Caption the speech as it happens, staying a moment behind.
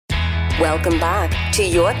Welcome back to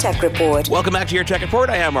Your Tech Report. Welcome back to Your Tech Report.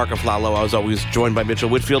 I am Marco Flalo. I was always joined by Mitchell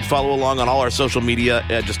Whitfield. Follow along on all our social media.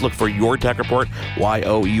 Just look for Your Tech Report,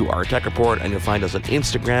 YOUR Tech Report, and you'll find us on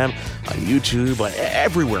Instagram, on YouTube,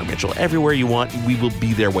 everywhere, Mitchell. Everywhere you want, we will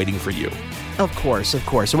be there waiting for you. Of course.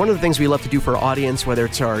 And one of the things we love to do for our audience, whether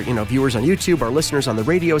it's our viewers on YouTube, our listeners on the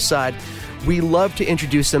radio side, we love to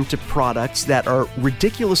introduce them to products that are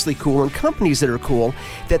ridiculously cool and companies that are cool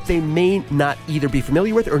that they may not either be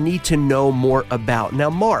familiar with or need to know more about. Now,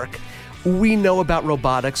 Mark, we know about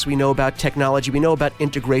robotics, we know about technology, we know about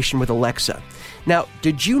integration with Alexa. Now,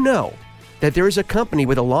 did you know that there is a company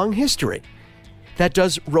with a long history that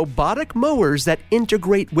does robotic mowers that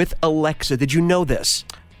integrate with Alexa? Did you know this?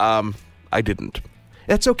 I didn't.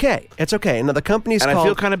 That's okay. It's okay. Now, the company's called... I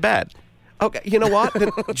feel kind of bad. Okay, you know what?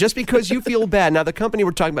 Just because you feel bad. Now, the company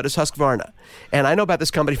we're talking about is Husqvarna. And I know about this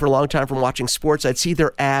company for a long time from watching sports. I'd see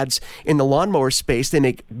their ads in the lawnmower space. They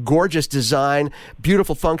make gorgeous design,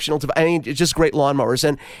 beautiful functional... just great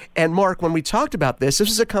lawnmowers. And Mark, when we talked about this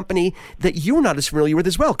is a company that you're not as familiar with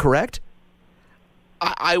as well, correct?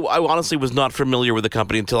 I honestly was not familiar with the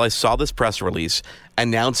company until I saw this press release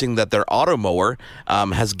announcing that their Automower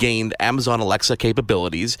has gained Amazon Alexa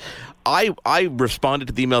capabilities. I responded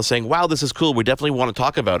to the email saying, wow, this is cool. We definitely want to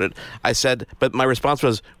talk about it. I said, but my response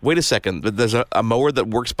was, wait a second, there's a mower that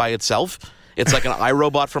works by itself? It's like an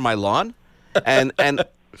iRobot for my lawn? And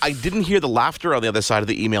I didn't hear the laughter on the other side of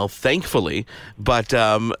the email, thankfully, but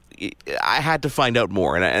I had to find out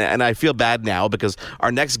more, and I feel bad now because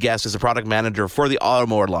our next guest is a product manager for the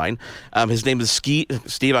Automower line. His name is Steve.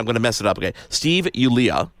 I'm going to mess it up. Okay, Steve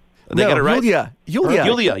Yulia. Did I get it right?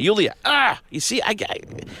 Yulia. You see,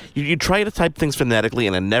 you try to type things phonetically,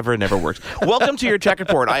 and it never works. Welcome to Your Tech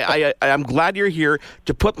Report. I'm glad you're here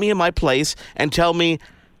to put me in my place and tell me,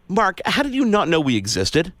 Mark, how did you not know we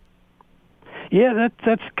existed? Yeah,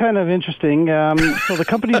 that's kind of interesting. So the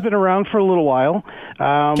company's been around for a little while.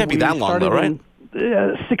 Can't be that long, though, right?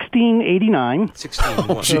 1689.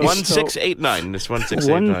 1689. It's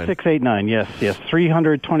 1689. 1689, yes.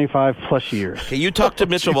 325 plus years. Okay, you talk to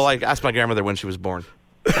Mitchell while I ask my grandmother when she was born.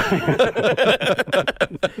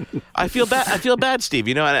 I feel bad, Steve.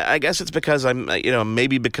 And I guess it's because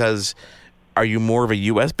maybe because, are you more of a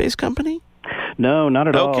U.S.-based company? No, not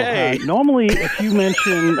at all. Okay. Normally, if you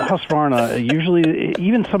mention Husqvarna, usually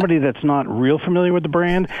even somebody that's not real familiar with the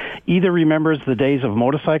brand either remembers the days of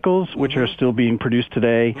motorcycles, which are still being produced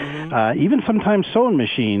today, even sometimes sewing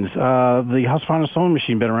machines. The Husqvarna sewing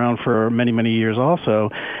machine been around for many, many years also.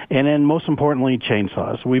 And then most importantly,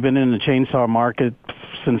 chainsaws. We've been in the chainsaw market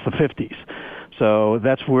since the 50s. So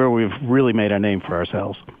that's where we've really made our name for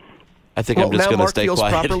ourselves. I think I'm just going to stay quiet.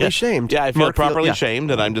 Mark feels properly shamed. Yeah, I feel properly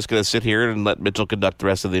shamed, and I'm just going to sit here and let Mitchell conduct the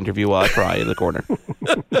rest of the interview while I cry in the corner.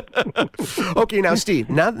 Okay, now, Steve,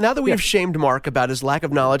 now that we've shamed Mark about his lack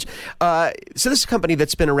of knowledge, so this is a company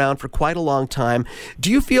that's been around for quite a long time.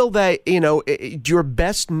 Do you feel that, you're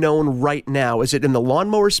best known right now? Is it in the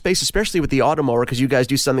lawnmower space, especially with the Automower, because you guys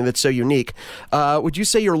do something that's so unique? Would you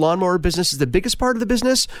say your lawnmower business is the biggest part of the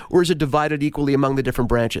business, or is it divided equally among the different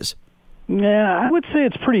branches? Yeah, I would say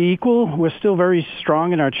it's pretty equal. We're still very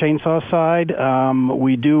strong in our chainsaw side.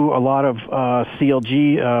 We do a lot of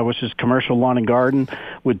CLG, which is commercial lawn and garden,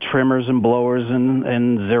 with trimmers and blowers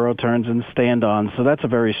and zero turns and stand-ons. So that's a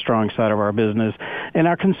very strong side of our business. And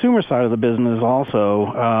our consumer side of the business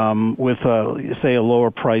also, with, say, a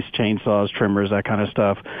lower price chainsaws, trimmers, that kind of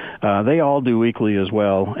stuff, they all do equally as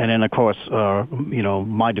well. And then, of course,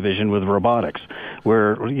 my division with robotics.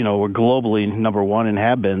 We're globally number one and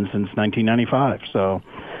have been since 1995. So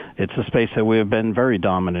it's a space that we have been very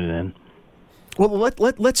dominant in. Well,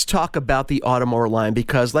 let's talk about the Automower line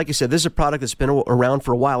because, like you said, this is a product that's been around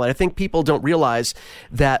for a while, and I think people don't realize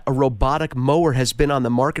that a robotic mower has been on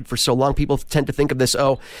the market for so long. People tend to think of this,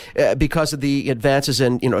 because of the advances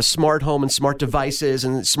in smart home and smart devices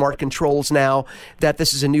and smart controls now, that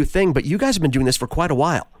this is a new thing. But you guys have been doing this for quite a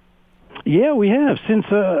while. Yeah, we have. Since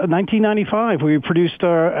 1995, we produced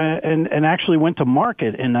and actually went to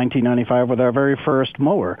market in 1995 with our very first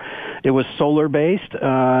mower. It was solar-based,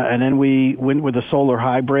 and then we went with a solar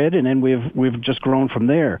hybrid, and then we've just grown from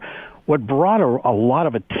there. What brought a lot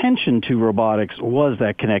of attention to robotics was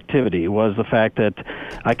that connectivity, was the fact that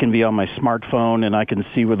I can be on my smartphone and I can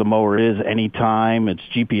see where the mower is anytime. It's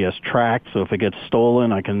GPS tracked, so if it gets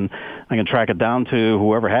stolen, I can track it down to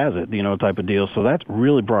whoever has it, type of deal. So that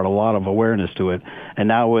really brought a lot of awareness to it. And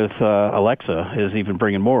now with Alexa is even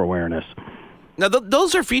bringing more awareness. Now,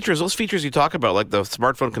 those features you talk about, like the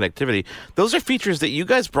smartphone connectivity, those are features that you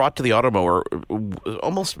guys brought to the Automower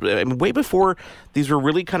almost way before these were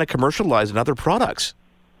really kind of commercialized in other products.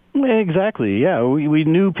 Exactly. Yeah, we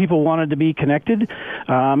knew people wanted to be connected,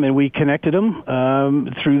 and we connected them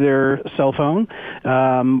through their cell phone.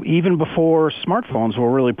 Even before smartphones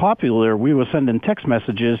were really popular, we were sending text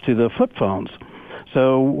messages to the flip phones.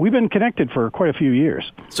 So we've been connected for quite a few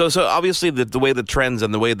years. So obviously the way the trends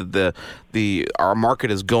and the way that our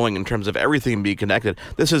market is going in terms of everything being connected,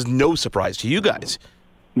 this is no surprise to you guys.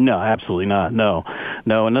 No, absolutely not. No,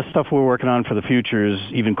 and the stuff we're working on for the future is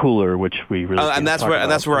even cooler, which we really and that's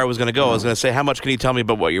where I was going to go. I was going to say, how much can you tell me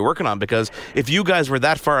about what you're working on? Because if you guys were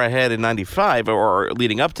that far ahead in '95 or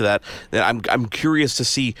leading up to that, then I'm curious to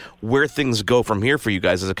see where things go from here for you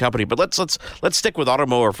guys as a company. But let's stick with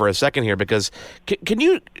Automower for a second here, because can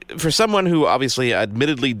you, for someone who obviously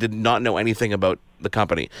admittedly did not know anything about the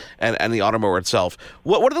company and the Automower itself,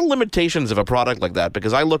 what are the limitations of a product like that?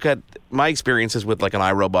 Because I look at my experiences with like an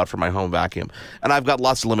iRobot for my home vacuum, and I've got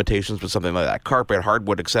lots of limitations with something like that: carpet,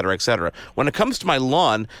 hardwood, et cetera, et cetera. When it comes to my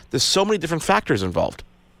lawn, there's so many different factors involved.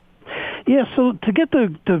 Yeah, so to get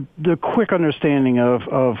the quick understanding of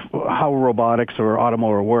how robotics or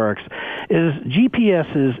Automower works, is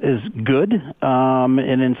GPS is good,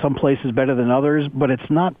 and in some places better than others, but it's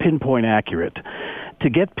not pinpoint accurate. To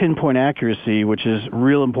get pinpoint accuracy, which is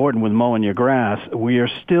real important with mowing your grass, we are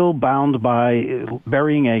still bound by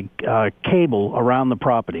burying a cable around the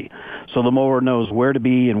property, so the mower knows where to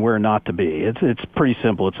be and where not to be. It's pretty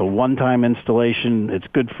simple. It's a one-time installation. It's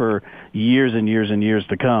good for years and years and years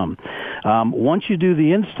to come. Once you do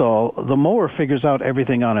the install, the mower figures out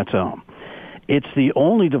everything on its own. It's the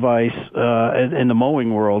only device in the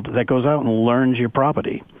mowing world that goes out and learns your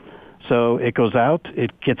property. So it goes out, it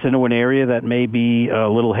gets into an area that may be a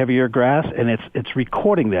little heavier grass, and it's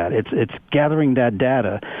recording that. It's gathering that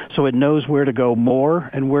data, so it knows where to go more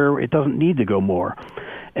and where it doesn't need to go more.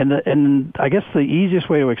 And I guess the easiest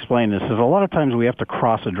way to explain this is a lot of times we have to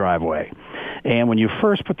cross a driveway. And when you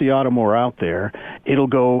first put the Automower out there, it'll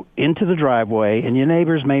go into the driveway, and your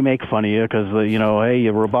neighbors may make fun of you because, hey,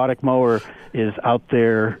 your robotic mower is out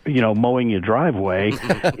there, mowing your driveway.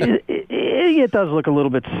 It does look a little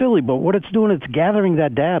bit silly, but what it's doing, it's gathering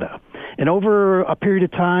that data. And over a period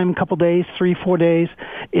of time, couple days, 3-4 days,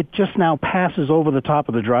 it just now passes over the top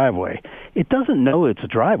of the driveway. It doesn't know it's a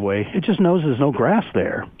driveway. It just knows there's no grass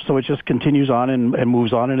there. So it just continues on and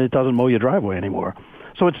moves on, and it doesn't mow your driveway anymore.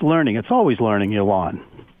 So it's learning. It's always learning your lawn.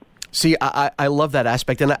 See, I love that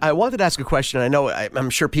aspect, and I wanted to ask a question. I know I'm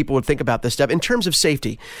sure people would think about this stuff. In terms of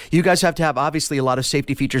safety, you guys have to have, obviously, a lot of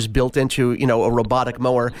safety features built into, a robotic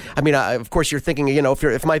mower. I mean, of course, you're thinking,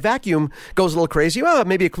 if my vacuum goes a little crazy, well,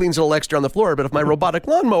 maybe it cleans a little extra on the floor, but if my robotic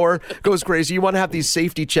lawnmower goes crazy, you want to have these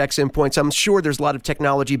safety checks in points. I'm sure there's a lot of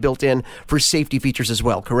technology built in for safety features as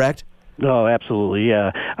well, correct? Oh, absolutely,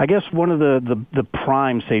 yeah. I guess one of the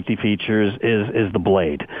prime safety features is the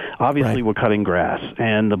blade. Obviously, right. We're cutting grass,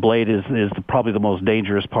 and the blade is probably the most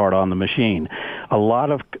dangerous part on the machine. A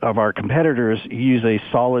lot of our competitors use a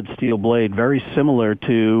solid steel blade very similar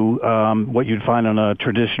to what you'd find on a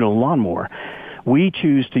traditional lawnmower. We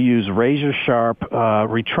choose to use razor-sharp,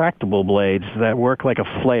 retractable blades that work like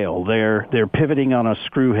a flail. They're pivoting on a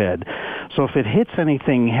screw head. So if it hits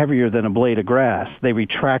anything heavier than a blade of grass, they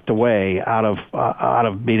retract away out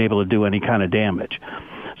of being able to do any kind of damage.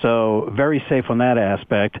 So very safe on that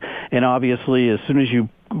aspect. And obviously, as soon as you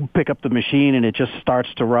pick up the machine and it just starts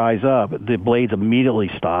to rise up, the blades immediately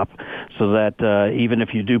stop, so that even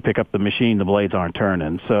if you do pick up the machine, the blades aren't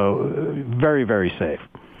turning. So very, very safe.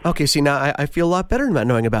 Okay, see, now I feel a lot better about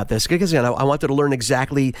knowing about this, because I wanted to learn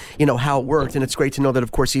exactly, how it worked, and it's great to know that,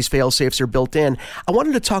 of course, these fail-safes are built in. I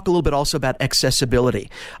wanted to talk a little bit also about accessibility.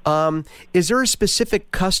 Is there a specific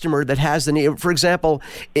customer that has the need? For example,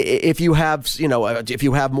 if you have, if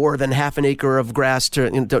you have more than half an acre of grass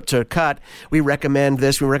to cut, we recommend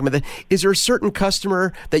this, we recommend that. Is there a certain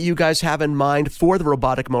customer that you guys have in mind for the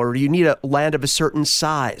robotic mower? Do you need a land of a certain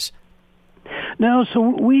size? No, so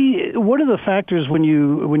one of the factors when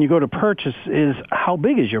you go to purchase is how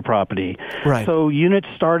big is your property. Right. So units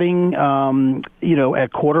starting,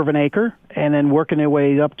 at quarter of an acre, and then working their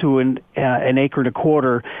way up to an acre and a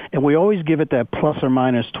quarter, and we always give it that plus or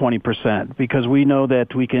minus 20%, because we know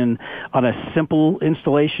that we can, on a simple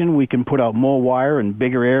installation, we can put out more wire and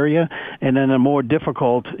bigger area, and then a more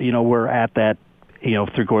difficult, we're at that,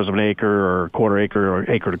 3/4 of an acre or quarter acre or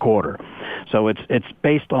acre to quarter. So it's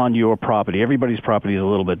based on your property. Everybody's property is a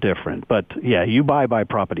little bit different, but yeah, you buy by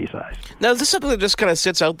property size. Now, is this something that just kind of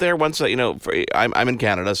sits out there once, I'm in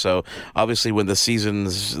Canada, so obviously when the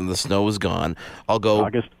seasons and the snow is gone, I'll go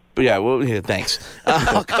But yeah, well, yeah, thanks.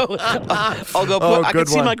 I'll go. I can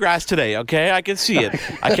see my grass today. Okay, I can see it.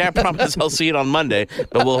 I can't promise I'll see it on Monday,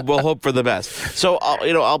 but we'll hope for the best. So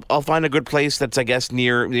I'll find a good place that's, I guess,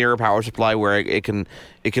 near a power supply where it can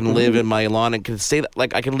live in my lawn and can stay.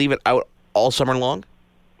 Like I can leave it out all summer long.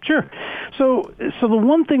 Sure. So the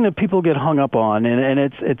one thing that people get hung up on, and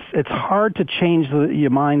it's hard to change your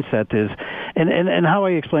mindset is, and how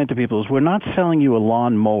I explain it to people is, we're not selling you a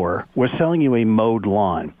lawn mower, we're selling you a mowed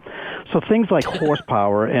lawn. So things like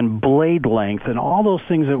horsepower and blade length and all those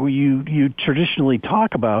things that you traditionally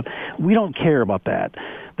talk about, we don't care about that.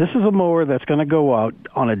 This is a mower that's going to go out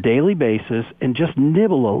on a daily basis and just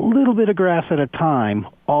nibble a little bit of grass at a time,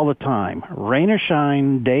 all the time, rain or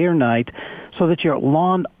shine, day or night, so that your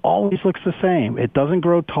lawn always looks the same. It doesn't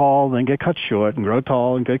grow tall, then get cut short, and grow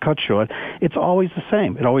tall and get cut short. It's always the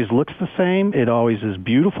same. It always looks the same. It always is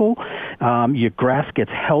beautiful. Your grass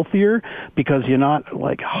gets healthier because you're not,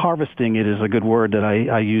 like, harvesting it is a good word that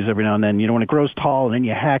I use every now and then. When it grows tall and then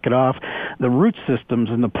you hack it off, the root systems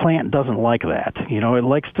in the plant doesn't like that. It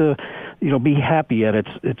likes to, be happy at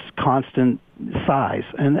its constant size.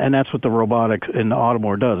 And that's what the robotic and the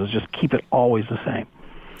Automower does, is just keep it always the same.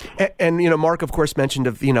 And Mark, of course, mentioned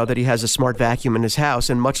that he has a smart vacuum in his house,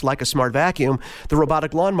 and much like a smart vacuum, the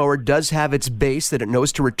robotic lawnmower does have its base that it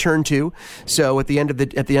knows to return to. So at the end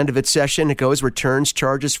of its session, it goes, returns,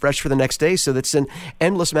 charges, fresh for the next day. So that's an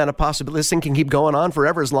endless amount of possibilities. This thing can keep going on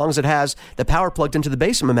forever as long as it has the power plugged into the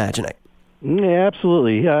base, I'm imagining. Yeah,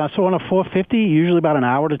 absolutely. So on a 450, usually about an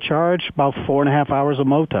hour to charge, about 4.5 hours of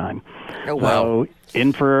mow time. Oh, wow. So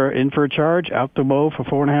in for a charge, out to mow for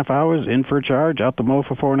 4.5 hours, in for a charge, out to mow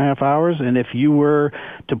for 4.5 hours. And if you were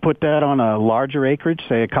to put that on a larger acreage,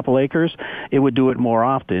 say a couple acres, it would do it more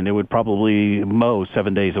often. It would probably mow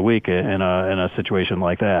 7 days a week in a situation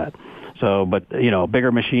like that. So, but, a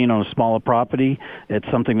bigger machine on a smaller property, it's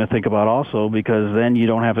something to think about also, because then you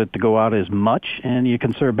don't have it to go out as much and you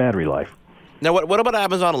conserve battery life. Now, what about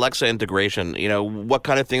Amazon Alexa integration? What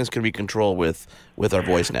kind of things can we control with our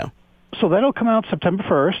voice now? So that'll come out September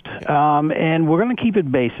 1st, and we're going to keep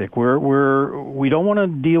it basic. We don't want to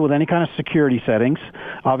deal with any kind of security settings.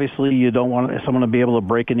 Obviously, you don't want someone to be able to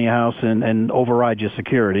break into your house and override your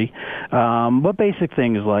security. But basic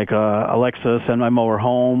things like Alexa, send my mower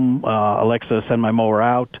home, Alexa, send my mower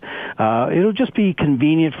out. It'll just be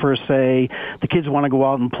convenient for, say, the kids want to go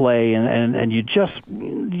out and play, and you just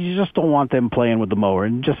don't want them playing with the mower.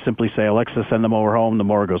 And just simply say, Alexa, send the mower home. The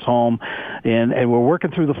mower goes home, and we're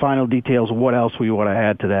working through the final details of what else we want to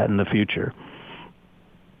add to that in the future.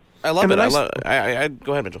 I love it.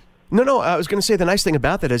 Go ahead, Mitchell. No, I was going to say the nice thing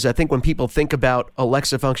about that is I think when people think about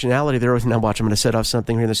Alexa functionality, they're always, now watch, I'm going to set off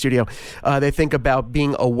something here in the studio. They think about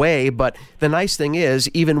being away, but the nice thing is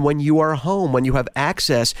even when you are home, when you have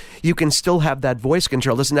access, you can still have that voice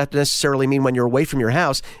control. Doesn't have to necessarily mean when you're away from your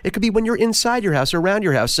house. It could be when you're inside your house or around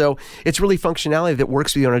your house. So it's really functionality that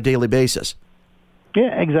works with you on a daily basis.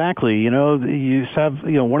 Yeah, exactly. You have,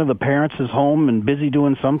 one of the parents is home and busy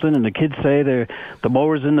doing something, and the kids say the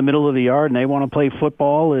mower's in the middle of the yard and they want to play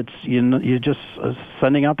football. It's, you're just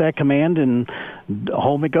sending out that command and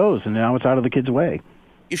home it goes, and now it's out of the kid's way.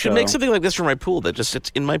 You should make something like this for my pool that just sits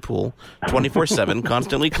in my pool 24/7,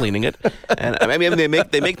 constantly cleaning it. And I mean, they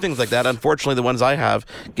make things like that. Unfortunately, the ones I have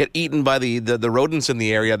get eaten by the rodents in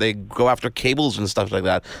the area. They go after cables and stuff like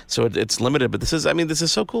that. So it's limited. But this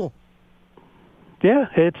is so cool. Yeah,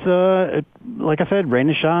 it's like I said, rain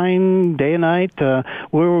and shine, day and night.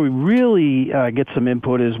 Where we really get some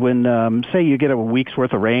input is when, say, you get a week's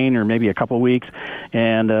worth of rain or maybe a couple of weeks,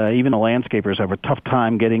 and even the landscapers have a tough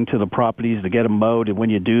time getting to the properties to get them mowed. And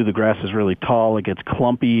when you do, the grass is really tall, it gets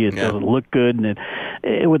clumpy, it doesn't look good.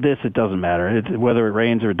 And with this, it doesn't matter. Whether it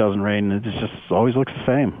rains or it doesn't rain, it just always looks the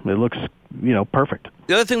same. It looks perfect.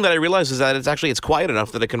 The other thing that I realized is that it's quiet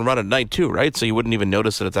enough that it can run at night too, right? So you wouldn't even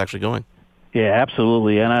notice that it's actually going. Yeah,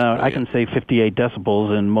 absolutely. And I can say 58 decibels,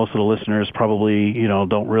 and most of the listeners probably,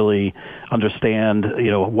 don't really understand,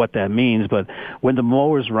 what that means. But when the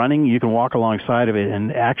mower's running, you can walk alongside of it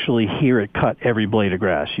and actually hear it cut every blade of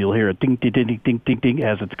grass. You'll hear it ding, ding, ding, ding, ding, ding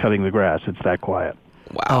as it's cutting the grass. It's that quiet.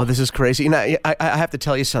 Wow. Oh, this is crazy. I have to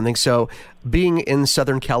tell you something. So being in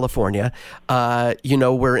Southern California,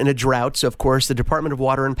 we're in a drought. So, of course, the Department of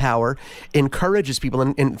Water and Power encourages people.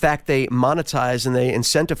 And in fact, they monetize and they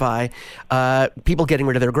incentivize people getting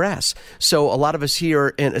rid of their grass. So a lot of us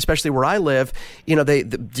here, and especially where I live, the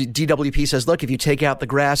DWP says, look, if you take out the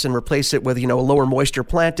grass and replace it with, a lower moisture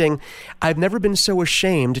planting, I've never been so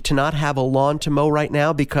ashamed to not have a lawn to mow right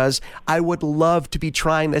now, because I would love to be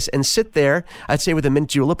trying this and sit there, I'd say with a mini mint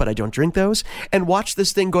julep, but I don't drink those, and watch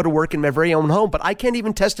this thing go to work in my very own home. But I can't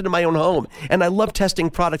even test it in my own home. And I love testing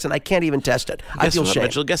products, and I can't even test it. I feel shame.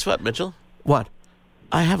 Mitchell, guess what, Mitchell? What?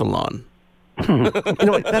 I have a lawn. You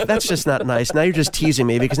know what? That's just not nice. Now you're just teasing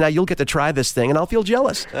me because now you'll get to try this thing, and I'll feel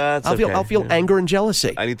jealous. I'll feel anger and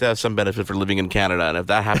jealousy. I need to have some benefit for living in Canada, and if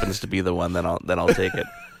that happens to be the one, then I'll take it.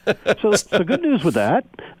 So good news with that.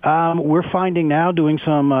 We're finding now, doing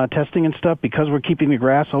some testing and stuff, because we're keeping the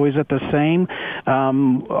grass always at the same.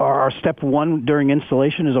 Our step one during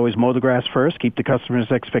installation is always mow the grass first, keep the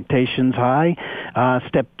customer's expectations high.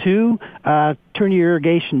 Step two, turn your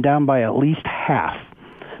irrigation down by at least half,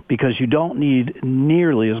 because you don't need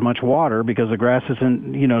nearly as much water, because the grass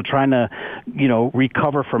isn't, trying to,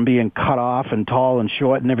 recover from being cut off and tall and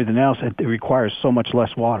short and everything else. It requires so much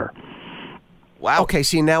less water. Wow. Okay,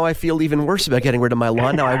 see, now I feel even worse about getting rid of my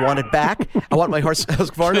lawn. Now I want it back. I want my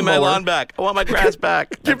Husqvarna mower. Give me my lawn back. I want my grass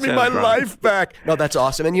back. Give me my life back. No, that's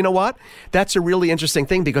awesome. And you know what? That's a really interesting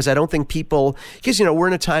thing, because I don't think people, because, we're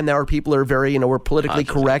in a time now where people are very, we're politically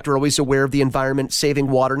correct. We're always aware of the environment, saving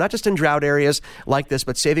water, not just in drought areas like this,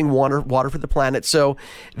 but saving water for the planet. So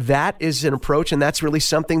that is an approach, and that's really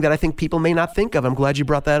something that I think people may not think of. I'm glad you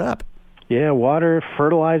brought that up. Yeah, water,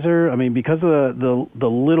 fertilizer. I mean, because of the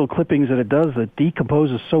little clippings that it does, it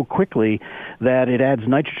decomposes so quickly that it adds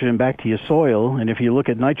nitrogen back to your soil. And if you look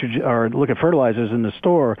at nitrogen or look at fertilizers in the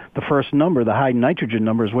store, the first number, the high nitrogen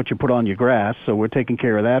number, is what you put on your grass. So we're taking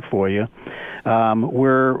care of that for you.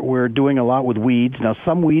 We're doing a lot with weeds. Now,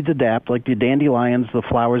 some weeds adapt, like the dandelions. The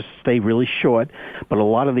flowers stay really short, but a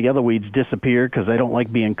lot of the other weeds disappear because they don't like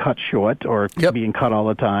being cut short or being cut all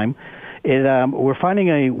the time. We're finding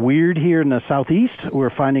a weird here in the southeast.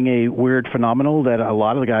 We're finding a weird phenomenon that a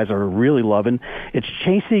lot of the guys are really loving. It's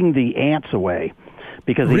chasing the ants away,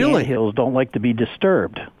 because the anthills don't like to be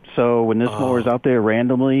disturbed. So when this mower's out there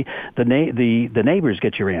randomly, the neighbors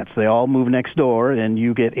get your ants. They all move next door, and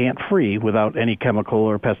you get ant-free without any chemical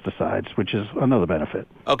or pesticides, which is another benefit.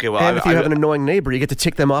 Okay, well, and if you have an annoying neighbor, you get to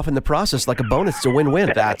tick them off in the process like a bonus. It's a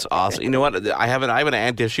win-win. That's awesome. You know what? I have an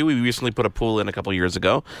ant issue. We recently put a pool in a couple of years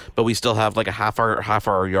ago, but we still have like half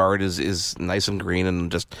our yard is nice and green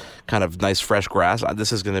and just kind of nice fresh grass.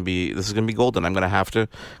 This is gonna be golden. I'm gonna have to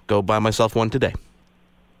go buy myself one today.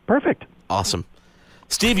 Perfect. Awesome.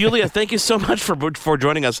 Steve, Yulia, thank you so much for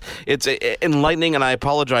joining us. It's enlightening, and I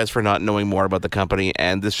apologize for not knowing more about the company.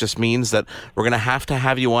 And this just means that we're going to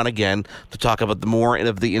have you on again to talk about the more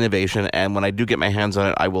of the innovation. And when I do get my hands on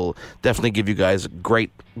it, I will definitely give you guys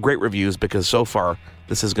great reviews, because so far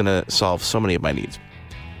this is going to solve so many of my needs.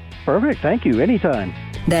 Perfect. Thank you. Anytime.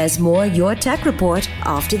 There's more Your Tech Report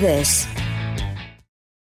after this.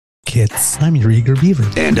 Kits. I'm your eager beaver.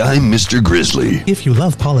 And I'm Mr. Grizzly. If you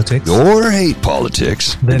love politics or hate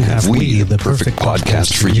politics, then have we the perfect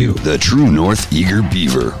podcast for you. The True North Eager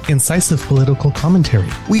Beaver. Incisive political commentary.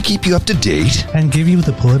 We keep you up to date and give you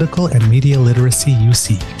the political and media literacy you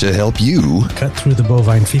seek to help you cut through the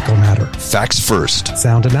bovine fecal matter. Facts first.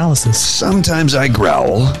 Sound analysis. Sometimes I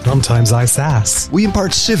growl. Sometimes I sass. We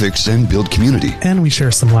impart civics and build community. And we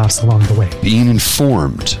share some laughs along the way. Being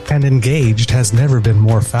informed and engaged has never been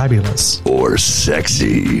more fabulous. Or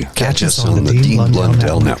sexy. Catch us on the Dean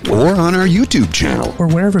Blundell Network. Or on our YouTube channel. Or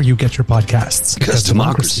wherever you get your podcasts. Because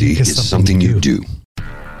democracy is something you do.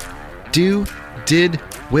 Did,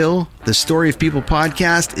 Will, the Story of People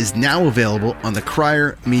podcast is now available on the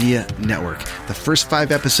Crier Media Network. The first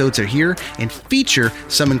 5 episodes are here and feature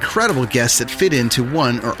some incredible guests that fit into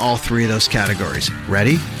one or all 3 of those categories.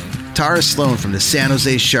 Ready? Tara Sloan from the San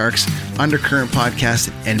Jose Sharks Undercurrent podcast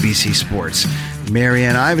at NBC Sports.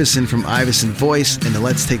 Marianne Iveson from Iveson Voice and the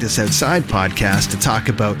Let's Take This Outside podcast to talk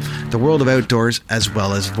about the world of outdoors as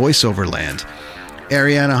well as voiceover land.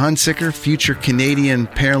 Ariana Hunsicker, future Canadian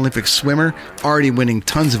Paralympic swimmer, already winning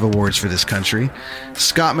tons of awards for this country.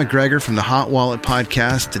 Scott McGregor from the Hot Wallet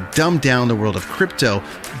podcast to dumb down the world of crypto,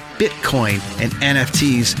 Bitcoin, and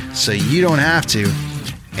NFTs so you don't have to.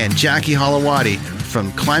 And Jackie Holowati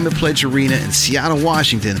from Climate Pledge Arena in Seattle,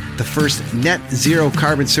 Washington, the first net zero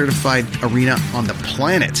carbon certified arena on the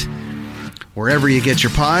planet. Wherever you get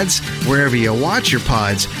your pods, wherever you watch your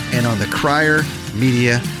pods, and on the Crier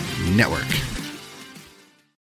Media Network.